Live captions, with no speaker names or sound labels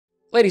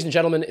Ladies and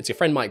gentlemen, it's your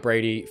friend Mike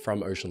Brady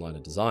from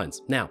Oceanliner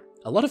Designs. Now,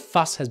 a lot of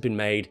fuss has been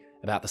made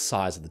about the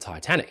size of the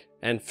Titanic,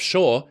 and for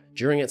sure,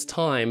 during its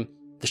time,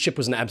 the ship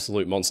was an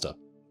absolute monster,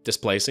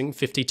 displacing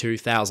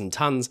 52,000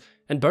 tons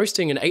and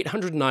boasting an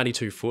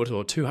 892-foot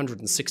or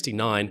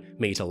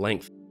 269-metre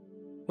length.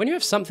 When you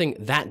have something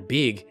that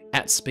big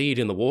at speed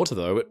in the water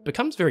though, it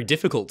becomes very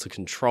difficult to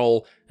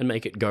control and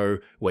make it go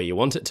where you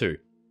want it to.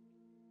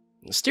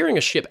 Steering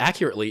a ship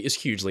accurately is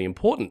hugely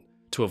important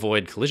to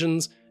avoid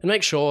collisions and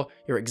make sure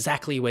you're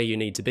exactly where you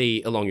need to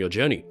be along your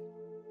journey.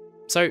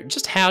 So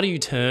just how do you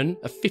turn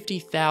a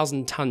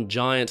 50,000-ton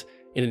giant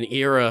in an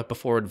era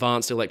before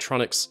advanced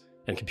electronics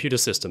and computer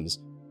systems?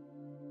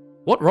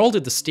 What role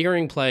did the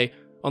steering play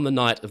on the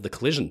night of the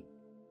collision?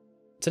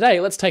 Today,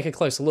 let's take a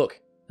closer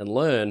look and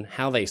learn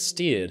how they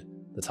steered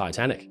the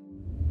Titanic.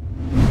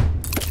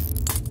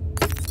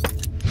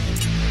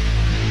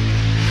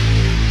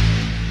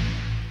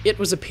 It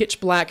was a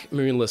pitch-black,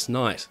 moonless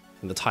night,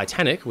 and the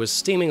Titanic was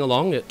steaming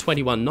along at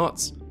 21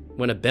 knots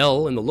when a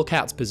bell in the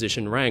lookout's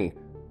position rang.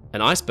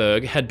 An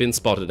iceberg had been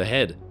spotted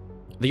ahead.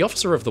 The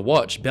officer of the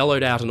watch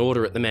bellowed out an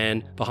order at the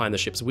man behind the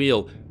ship's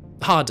wheel,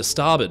 hard to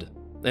starboard,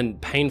 and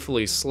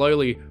painfully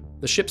slowly,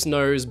 the ship's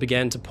nose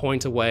began to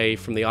point away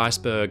from the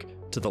iceberg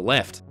to the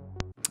left.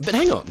 But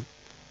hang on,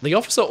 the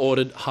officer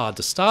ordered hard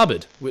to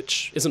starboard,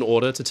 which is an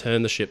order to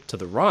turn the ship to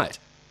the right.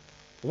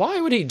 Why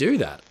would he do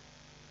that?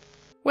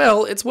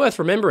 Well, it's worth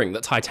remembering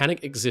that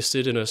Titanic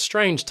existed in a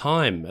strange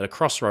time at a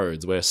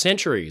crossroads where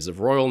centuries of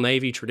Royal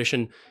Navy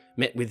tradition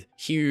met with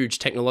huge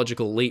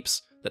technological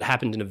leaps that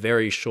happened in a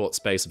very short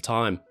space of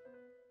time.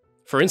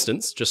 For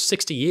instance, just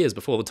 60 years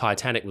before the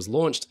Titanic was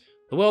launched,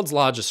 the world's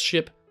largest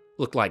ship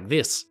looked like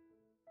this.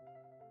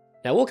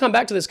 Now, we'll come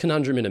back to this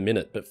conundrum in a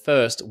minute, but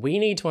first, we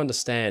need to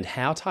understand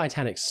how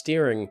Titanic's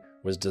steering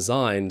was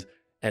designed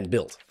and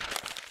built.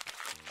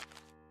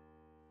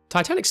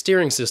 Titanic's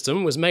steering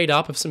system was made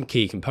up of some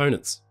key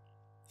components.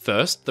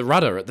 First, the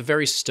rudder at the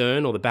very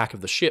stern or the back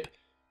of the ship,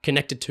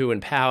 connected to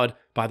and powered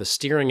by the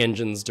steering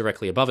engines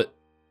directly above it.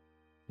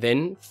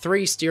 Then,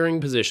 3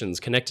 steering positions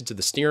connected to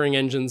the steering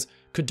engines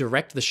could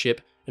direct the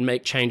ship and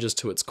make changes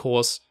to its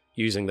course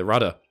using the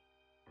rudder.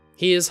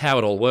 Here's how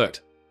it all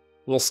worked.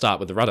 We'll start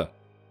with the rudder.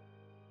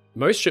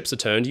 Most ships are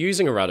turned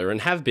using a rudder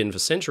and have been for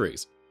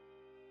centuries.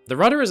 The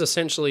rudder is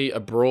essentially a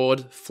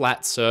broad,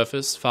 flat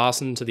surface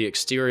fastened to the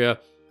exterior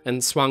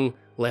and swung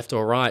left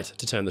or right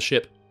to turn the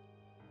ship.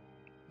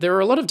 There are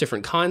a lot of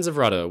different kinds of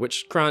rudder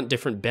which grant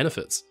different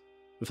benefits.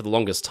 For the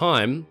longest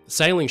time,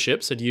 sailing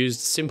ships had used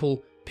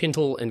simple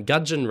pintle and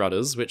gudgeon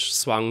rudders which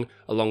swung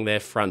along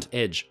their front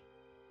edge.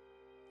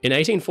 In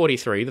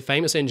 1843, the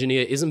famous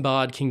engineer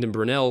Isambard Kingdom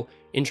Brunel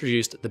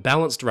introduced the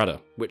balanced rudder,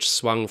 which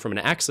swung from an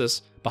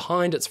axis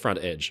behind its front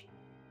edge.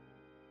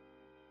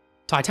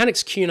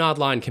 Titanic's Cunard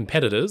Line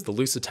competitors, the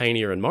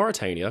Lusitania and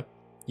Mauretania,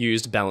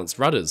 used balanced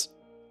rudders,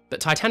 but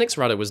Titanic's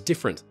rudder was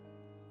different.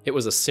 It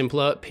was a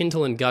simpler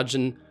pintle and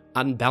gudgeon,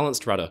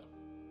 unbalanced rudder.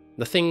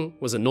 The thing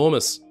was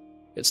enormous.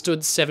 It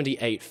stood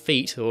 78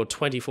 feet or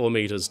 24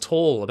 meters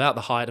tall, about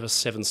the height of a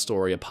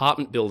 7-story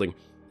apartment building,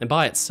 and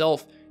by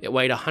itself, it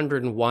weighed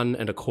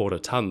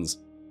 101¼ tons.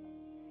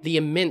 The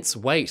immense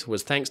weight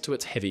was thanks to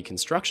its heavy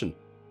construction.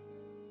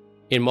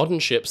 In modern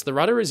ships, the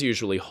rudder is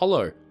usually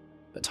hollow,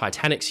 but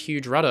Titanic's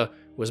huge rudder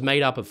was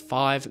made up of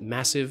 5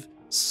 massive,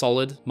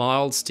 solid,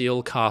 mild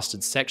steel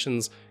casted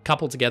sections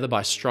coupled together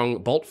by strong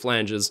bolt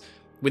flanges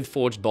with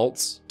forged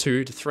bolts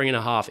 2 to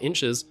 3.5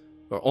 inches,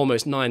 or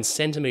almost 9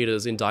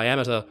 centimeters in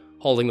diameter,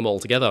 holding them all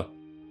together.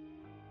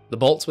 The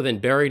bolts were then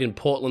buried in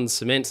Portland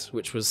cement,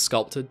 which was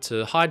sculpted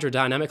to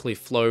hydrodynamically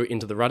flow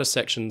into the rudder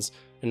sections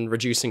and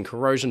reducing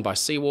corrosion by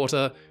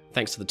seawater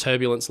thanks to the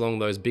turbulence along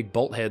those big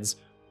bolt heads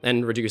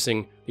and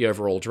reducing the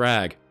overall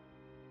drag.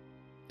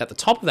 At the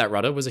top of that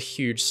rudder was a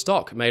huge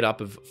stock made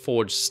up of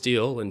forged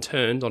steel and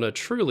turned on a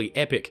truly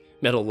epic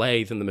metal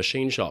lathe in the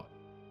machine shop.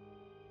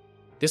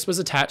 This was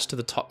attached to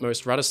the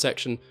topmost rudder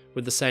section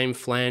with the same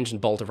flange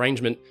and bolt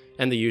arrangement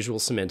and the usual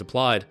cement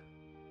applied.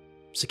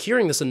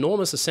 Securing this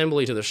enormous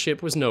assembly to the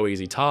ship was no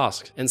easy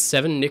task, and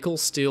 7 nickel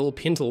steel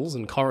pintles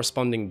and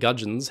corresponding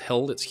gudgeons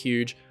held its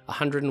huge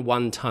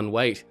 101-ton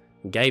weight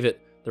and gave it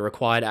the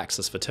required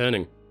axis for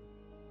turning.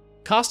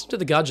 Cast into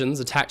the gudgeons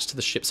attached to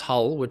the ship's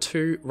hull were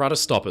 2 rudder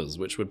stoppers,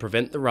 which would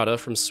prevent the rudder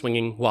from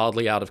swinging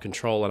wildly out of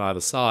control on either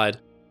side.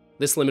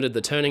 This limited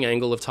the turning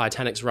angle of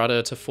Titanic's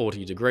rudder to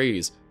 40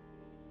 degrees.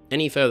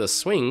 Any further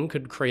swing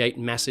could create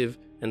massive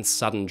and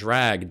sudden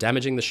drag,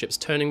 damaging the ship's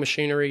turning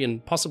machinery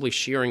and possibly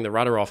shearing the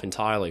rudder off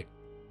entirely.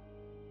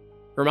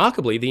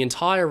 Remarkably, the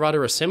entire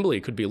rudder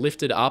assembly could be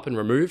lifted up and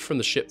removed from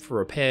the ship for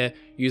repair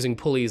using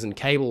pulleys and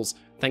cables,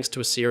 thanks to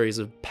a series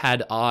of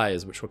pad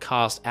eyes which were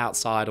cast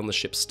outside on the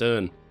ship's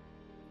stern.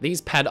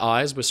 These pad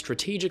eyes were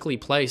strategically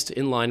placed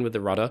in line with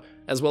the rudder,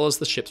 as well as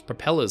the ship's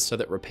propellers, so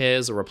that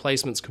repairs or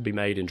replacements could be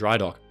made in dry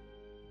dock.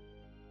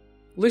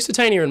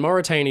 Lusitania and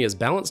Mauretania's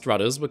balanced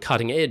rudders were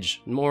cutting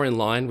edge, and more in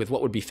line with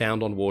what would be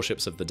found on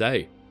warships of the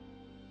day.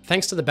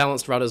 Thanks to the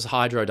balanced rudder's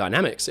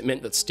hydrodynamics, it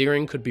meant that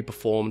steering could be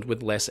performed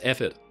with less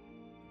effort.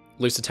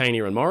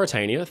 Lusitania and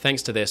Mauretania,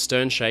 thanks to their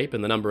stern shape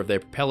and the number of their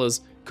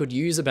propellers, could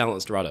use a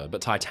balanced rudder,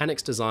 but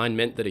Titanic's design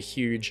meant that a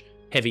huge,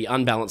 heavy,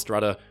 unbalanced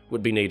rudder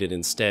would be needed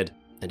instead,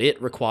 and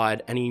it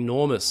required an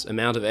enormous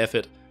amount of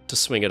effort to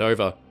swing it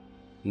over.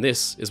 And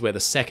this is where the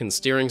second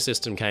steering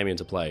system came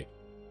into play,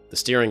 the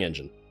steering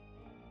engine.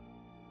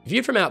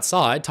 Viewed from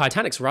outside,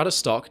 Titanic's rudder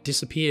stock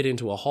disappeared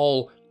into a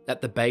hole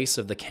at the base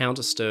of the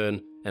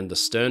counterstern and the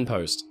stern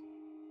post.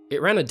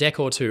 It ran a deck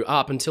or two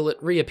up until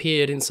it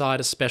reappeared inside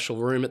a special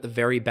room at the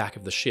very back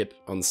of the ship,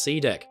 on C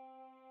deck.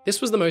 This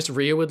was the most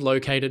rearward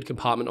located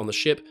compartment on the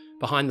ship,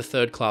 behind the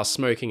third-class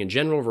smoking and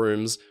general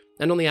rooms,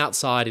 and on the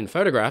outside in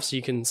photographs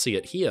you can see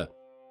it here.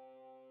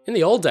 In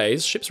the old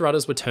days, ships'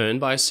 rudders were turned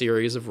by a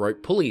series of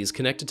rope pulleys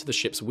connected to the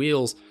ship's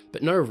wheels,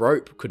 but no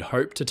rope could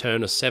hope to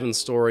turn a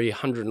 7-story,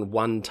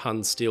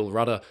 101-ton steel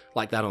rudder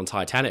like that on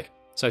Titanic,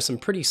 so some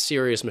pretty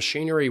serious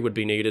machinery would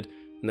be needed,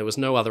 and there was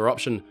no other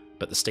option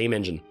but the steam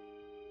engine.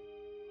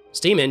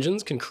 Steam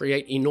engines can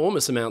create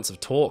enormous amounts of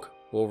torque,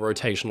 or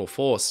rotational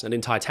force, and in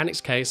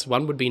Titanic's case,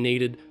 one would be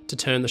needed to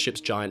turn the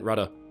ship's giant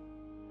rudder.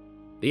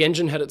 The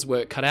engine had its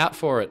work cut out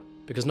for it,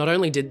 because not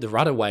only did the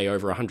rudder weigh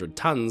over 100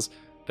 tons,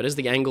 but as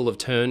the angle of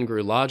turn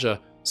grew larger,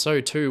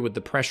 so too would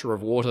the pressure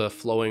of water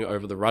flowing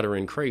over the rudder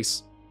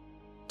increase.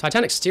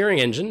 Titanic's steering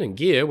engine and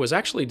gear was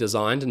actually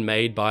designed and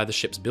made by the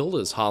ship's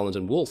builders, Harland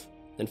and Wolff,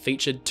 and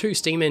featured 2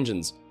 steam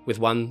engines, with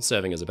one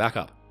serving as a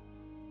backup.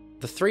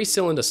 The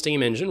 3-cylinder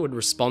steam engine would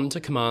respond to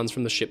commands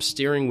from the ship's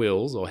steering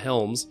wheels, or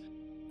helms,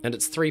 and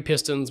its 3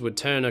 pistons would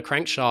turn a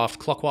crankshaft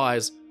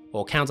clockwise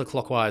or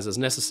counterclockwise as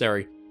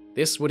necessary.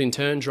 This would in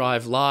turn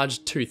drive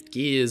large toothed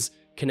gears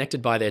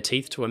connected by their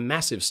teeth to a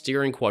massive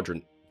steering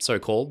quadrant, so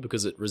called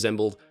because it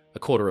resembled a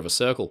quarter of a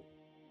circle.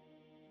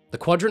 The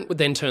quadrant would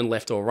then turn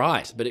left or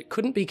right, but it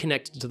couldn't be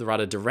connected to the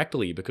rudder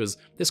directly because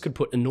this could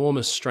put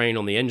enormous strain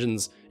on the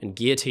engines and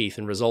gear teeth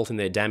and result in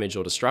their damage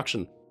or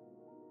destruction.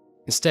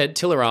 Instead,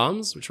 tiller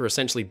arms, which were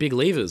essentially big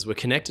levers, were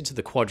connected to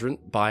the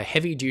quadrant by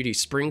heavy-duty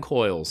spring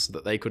coils so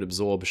that they could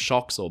absorb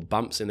shocks or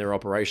bumps in their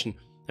operation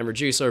and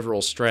reduce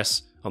overall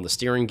stress on the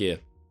steering gear.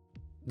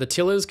 The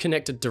tillers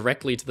connected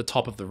directly to the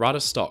top of the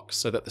rudder stock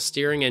so that the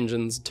steering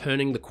engines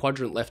turning the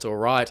quadrant left or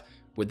right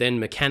would then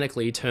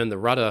mechanically turn the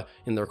rudder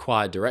in the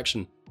required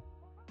direction.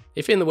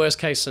 If in the worst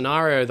case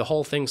scenario the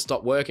whole thing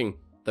stopped working,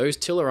 those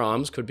tiller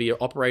arms could be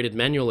operated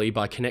manually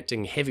by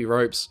connecting heavy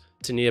ropes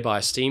to nearby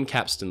steam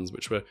capstans,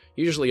 which were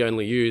usually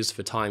only used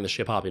for tying the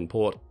ship up in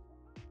port.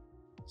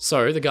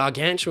 So the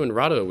gargantuan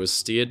rudder was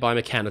steered by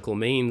mechanical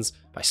means,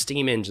 by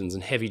steam engines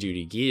and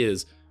heavy-duty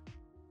gears.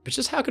 But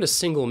just how could a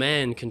single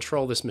man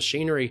control this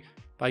machinery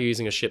by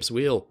using a ship's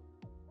wheel?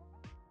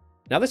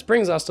 Now this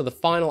brings us to the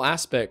final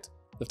aspect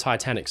of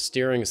Titanic's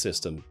steering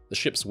system, the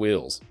ship's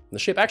wheels. The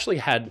ship actually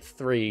had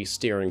 3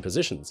 steering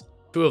positions.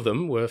 2 of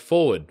them were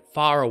forward,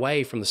 far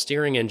away from the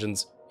steering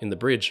engines in the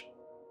bridge.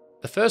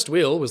 The first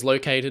wheel was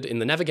located in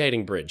the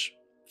navigating bridge,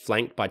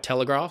 flanked by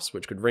telegraphs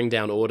which could ring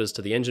down orders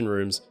to the engine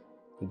rooms,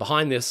 and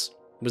behind this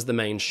was the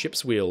main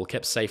ship's wheel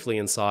kept safely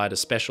inside a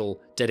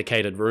special,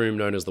 dedicated room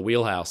known as the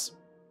wheelhouse.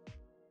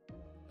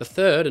 The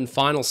third and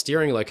final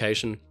steering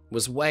location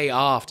was way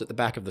aft at the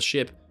back of the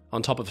ship,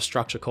 on top of a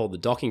structure called the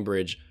docking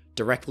bridge,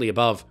 directly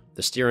above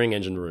the steering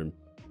engine room.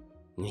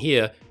 And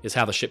here is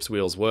how the ship's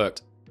wheels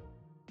worked.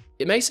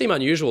 It may seem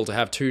unusual to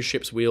have 2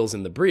 ship's wheels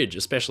in the bridge,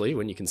 especially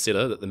when you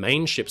consider that the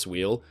main ship's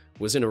wheel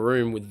was in a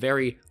room with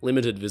very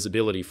limited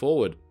visibility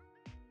forward.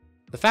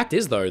 The fact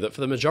is though that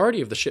for the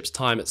majority of the ship's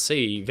time at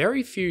sea,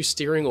 very few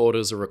steering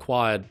orders are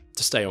required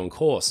to stay on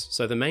course,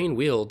 so the main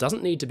wheel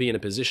doesn't need to be in a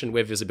position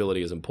where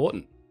visibility is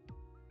important.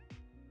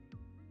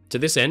 To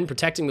this end,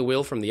 protecting the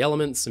wheel from the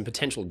elements and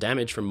potential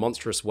damage from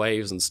monstrous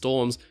waves and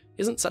storms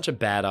isn't such a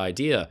bad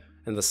idea,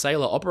 and the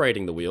sailor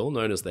operating the wheel,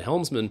 known as the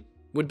helmsman,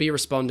 would be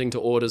responding to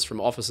orders from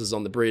officers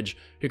on the bridge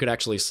who could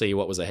actually see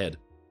what was ahead.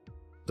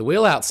 The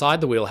wheel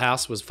outside the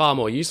wheelhouse was far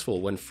more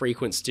useful when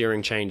frequent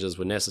steering changes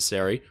were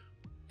necessary.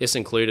 This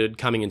included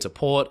coming into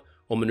port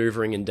or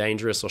maneuvering in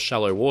dangerous or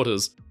shallow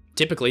waters.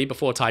 Typically,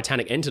 before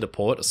Titanic entered a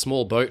port, a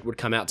small boat would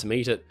come out to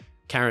meet it,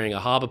 carrying a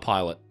harbour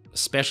pilot, a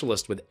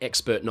specialist with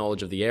expert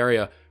knowledge of the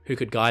area who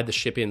could guide the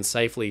ship in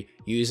safely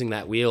using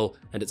that wheel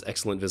and its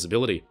excellent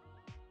visibility.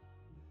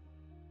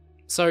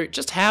 So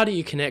just how do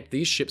you connect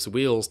these ship's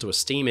wheels to a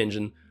steam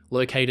engine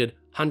located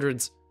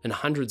hundreds and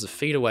hundreds of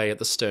feet away at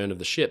the stern of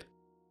the ship?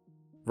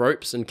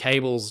 Ropes and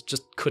cables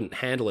just couldn't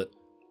handle it.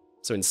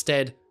 So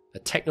instead, a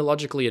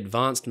technologically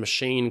advanced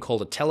machine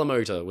called a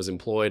telemotor was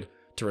employed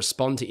to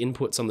respond to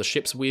inputs on the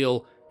ship's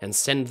wheel and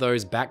send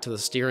those back to the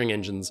steering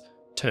engines,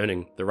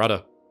 turning the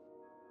rudder.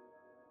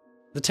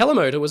 The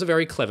telemotor was a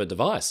very clever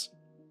device.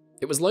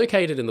 It was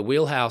located in the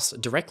wheelhouse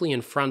directly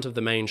in front of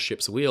the main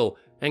ship's wheel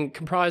and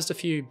comprised a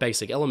few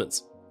basic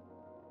elements.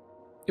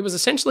 It was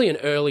essentially an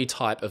early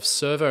type of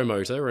servo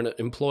motor, and it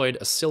employed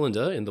a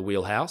cylinder in the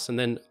wheelhouse and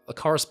then a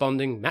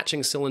corresponding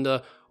matching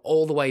cylinder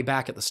all the way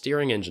back at the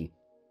steering engine.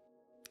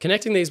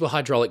 Connecting these were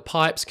hydraulic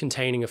pipes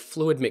containing a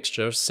fluid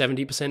mixture of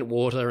 70%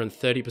 water and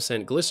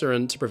 30%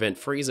 glycerin to prevent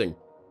freezing.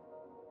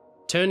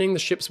 Turning the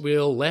ship's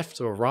wheel left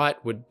or right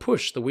would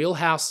push the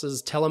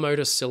wheelhouse's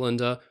telemotor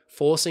cylinder,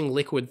 forcing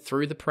liquid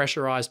through the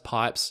pressurized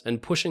pipes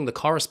and pushing the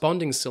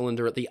corresponding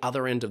cylinder at the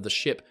other end of the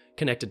ship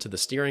connected to the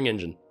steering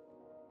engine.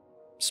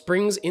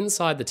 Springs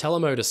inside the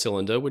telemotor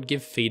cylinder would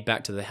give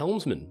feedback to the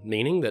helmsman,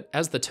 meaning that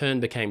as the turn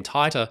became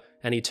tighter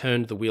and he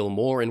turned the wheel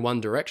more in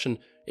one direction,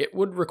 it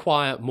would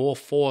require more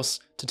force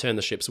to turn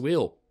the ship's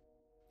wheel.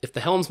 If the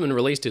helmsman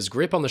released his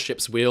grip on the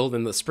ship's wheel,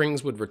 then the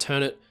springs would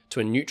return it to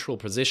a neutral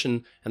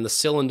position and the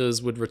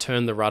cylinders would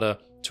return the rudder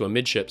to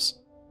amidships.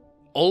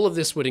 All of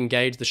this would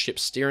engage the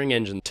ship's steering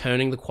engine,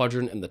 turning the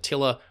quadrant and the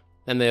tiller,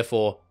 and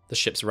therefore the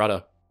ship's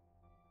rudder.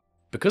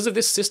 Because of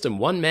this system,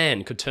 one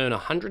man could turn a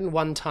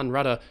 101-ton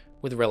rudder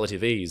with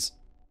relative ease.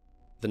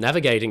 The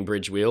navigating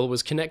bridge wheel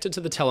was connected to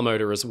the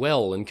telemotor as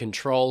well, and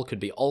control could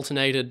be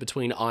alternated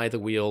between either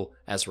wheel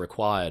as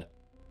required.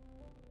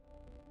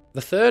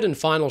 The third and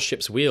final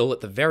ship's wheel at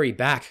the very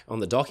back on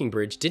the docking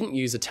bridge didn't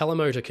use a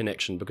telemotor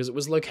connection because it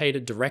was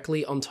located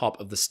directly on top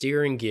of the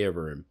steering gear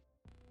room.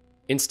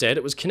 Instead,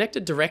 it was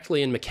connected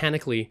directly and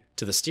mechanically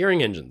to the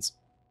steering engines.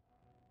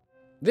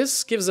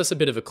 This gives us a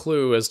bit of a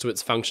clue as to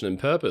its function and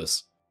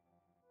purpose.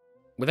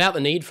 Without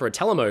the need for a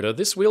telemotor,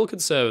 this wheel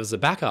could serve as a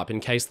backup in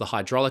case the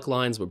hydraulic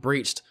lines were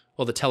breached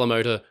or the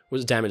telemotor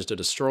was damaged or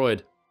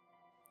destroyed.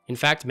 In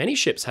fact, many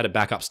ships had a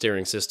backup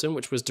steering system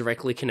which was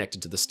directly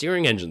connected to the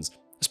steering engines,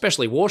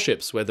 especially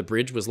warships where the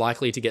bridge was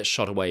likely to get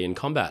shot away in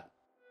combat.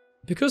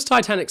 Because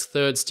Titanic's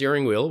third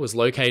steering wheel was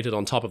located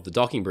on top of the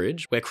docking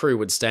bridge, where crew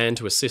would stand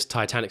to assist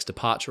Titanic's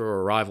departure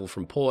or arrival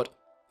from port,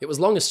 it was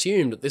long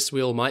assumed that this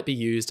wheel might be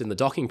used in the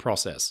docking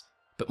process,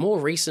 but more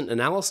recent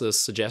analysis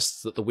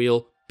suggests that the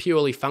wheel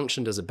purely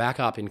functioned as a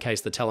backup in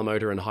case the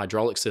telemotor and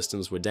hydraulic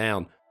systems were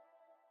down.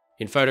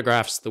 In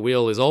photographs, the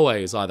wheel is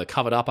always either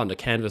covered up under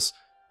canvas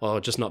or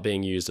just not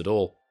being used at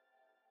all.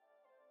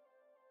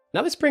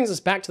 Now this brings us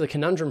back to the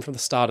conundrum from the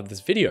start of this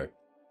video.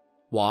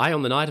 Why,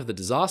 on the night of the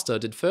disaster,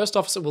 did First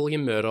Officer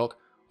William Murdoch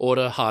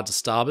order hard to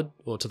starboard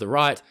or to the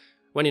right,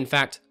 when in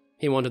fact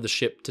he wanted the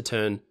ship to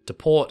turn to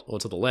port or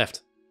to the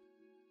left?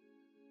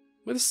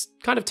 Well, this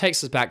kind of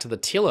takes us back to the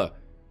tiller.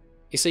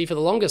 You see, for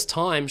the longest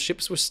time,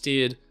 ships were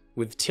steered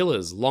with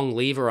tillers, long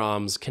lever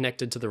arms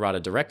connected to the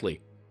rudder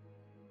directly.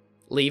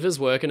 Levers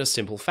work in a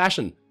simple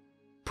fashion.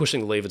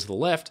 Pushing the lever to the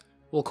left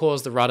will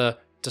cause the rudder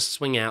to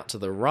swing out to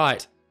the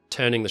right,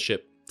 turning the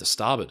ship to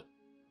starboard.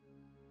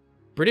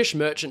 British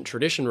merchant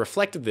tradition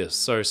reflected this,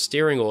 so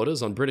steering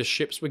orders on British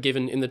ships were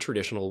given in the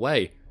traditional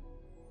way.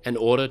 An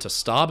order to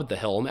starboard the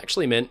helm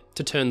actually meant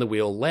to turn the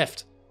wheel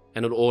left,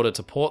 and an order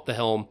to port the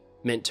helm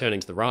meant turning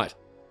to the right.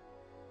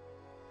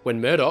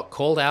 When Murdoch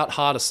called out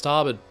hard to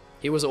starboard,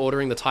 he was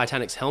ordering the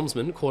Titanic's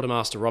helmsman,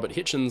 Quartermaster Robert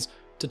Hitchens,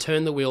 to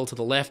turn the wheel to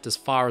the left as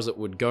far as it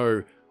would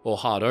go, or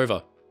hard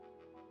over.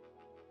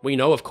 We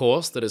know, of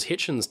course, that as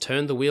Hitchens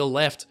turned the wheel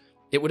left,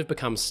 it would have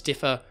become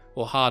stiffer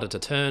or harder to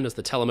turn as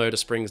the telemotor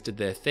springs did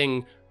their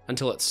thing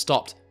until it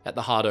stopped at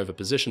the hard over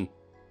position.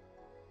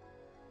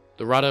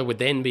 The rudder would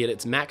then be at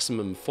its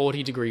maximum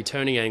 40-degree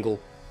turning angle,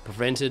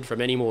 prevented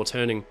from any more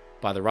turning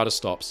by the rudder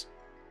stops.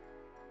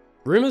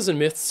 Rumours and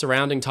myths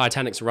surrounding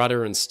Titanic's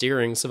rudder and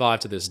steering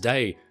survive to this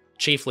day,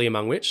 chiefly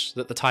among which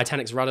that the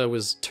Titanic's rudder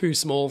was too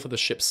small for the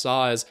ship's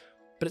size,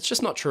 but it's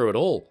just not true at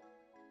all.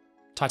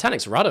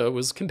 Titanic's rudder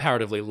was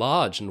comparatively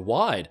large and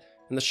wide,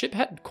 and the ship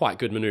had quite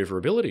good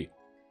manoeuvrability.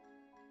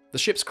 The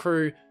ship's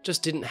crew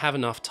just didn't have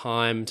enough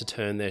time to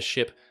turn their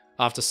ship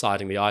after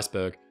sighting the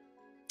iceberg.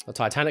 The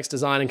Titanic's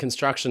design and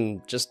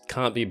construction just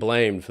can't be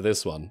blamed for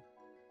this one.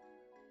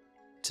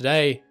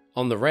 Today,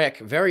 on the wreck,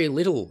 very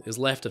little is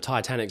left of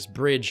Titanic's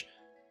bridge,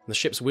 and the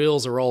ship's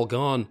wheels are all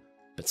gone,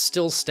 but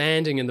still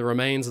standing in the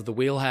remains of the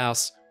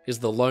wheelhouse is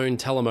the lone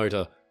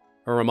telemotor,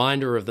 a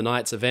reminder of the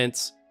night's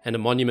events and a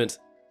monument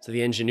to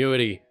the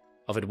ingenuity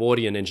of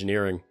Edwardian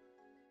engineering.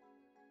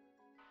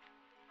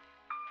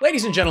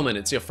 Ladies and gentlemen,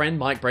 it's your friend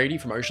Mike Brady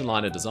from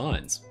Oceanliner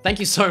Designs. Thank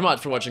you so much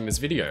for watching this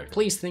video.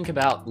 Please think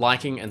about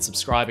liking and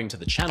subscribing to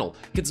the channel.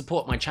 You can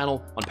support my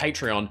channel on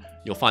Patreon.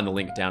 You'll find the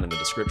link down in the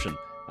description.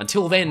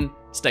 Until then,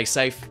 stay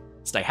safe,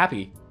 stay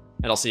happy,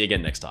 and I'll see you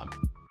again next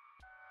time.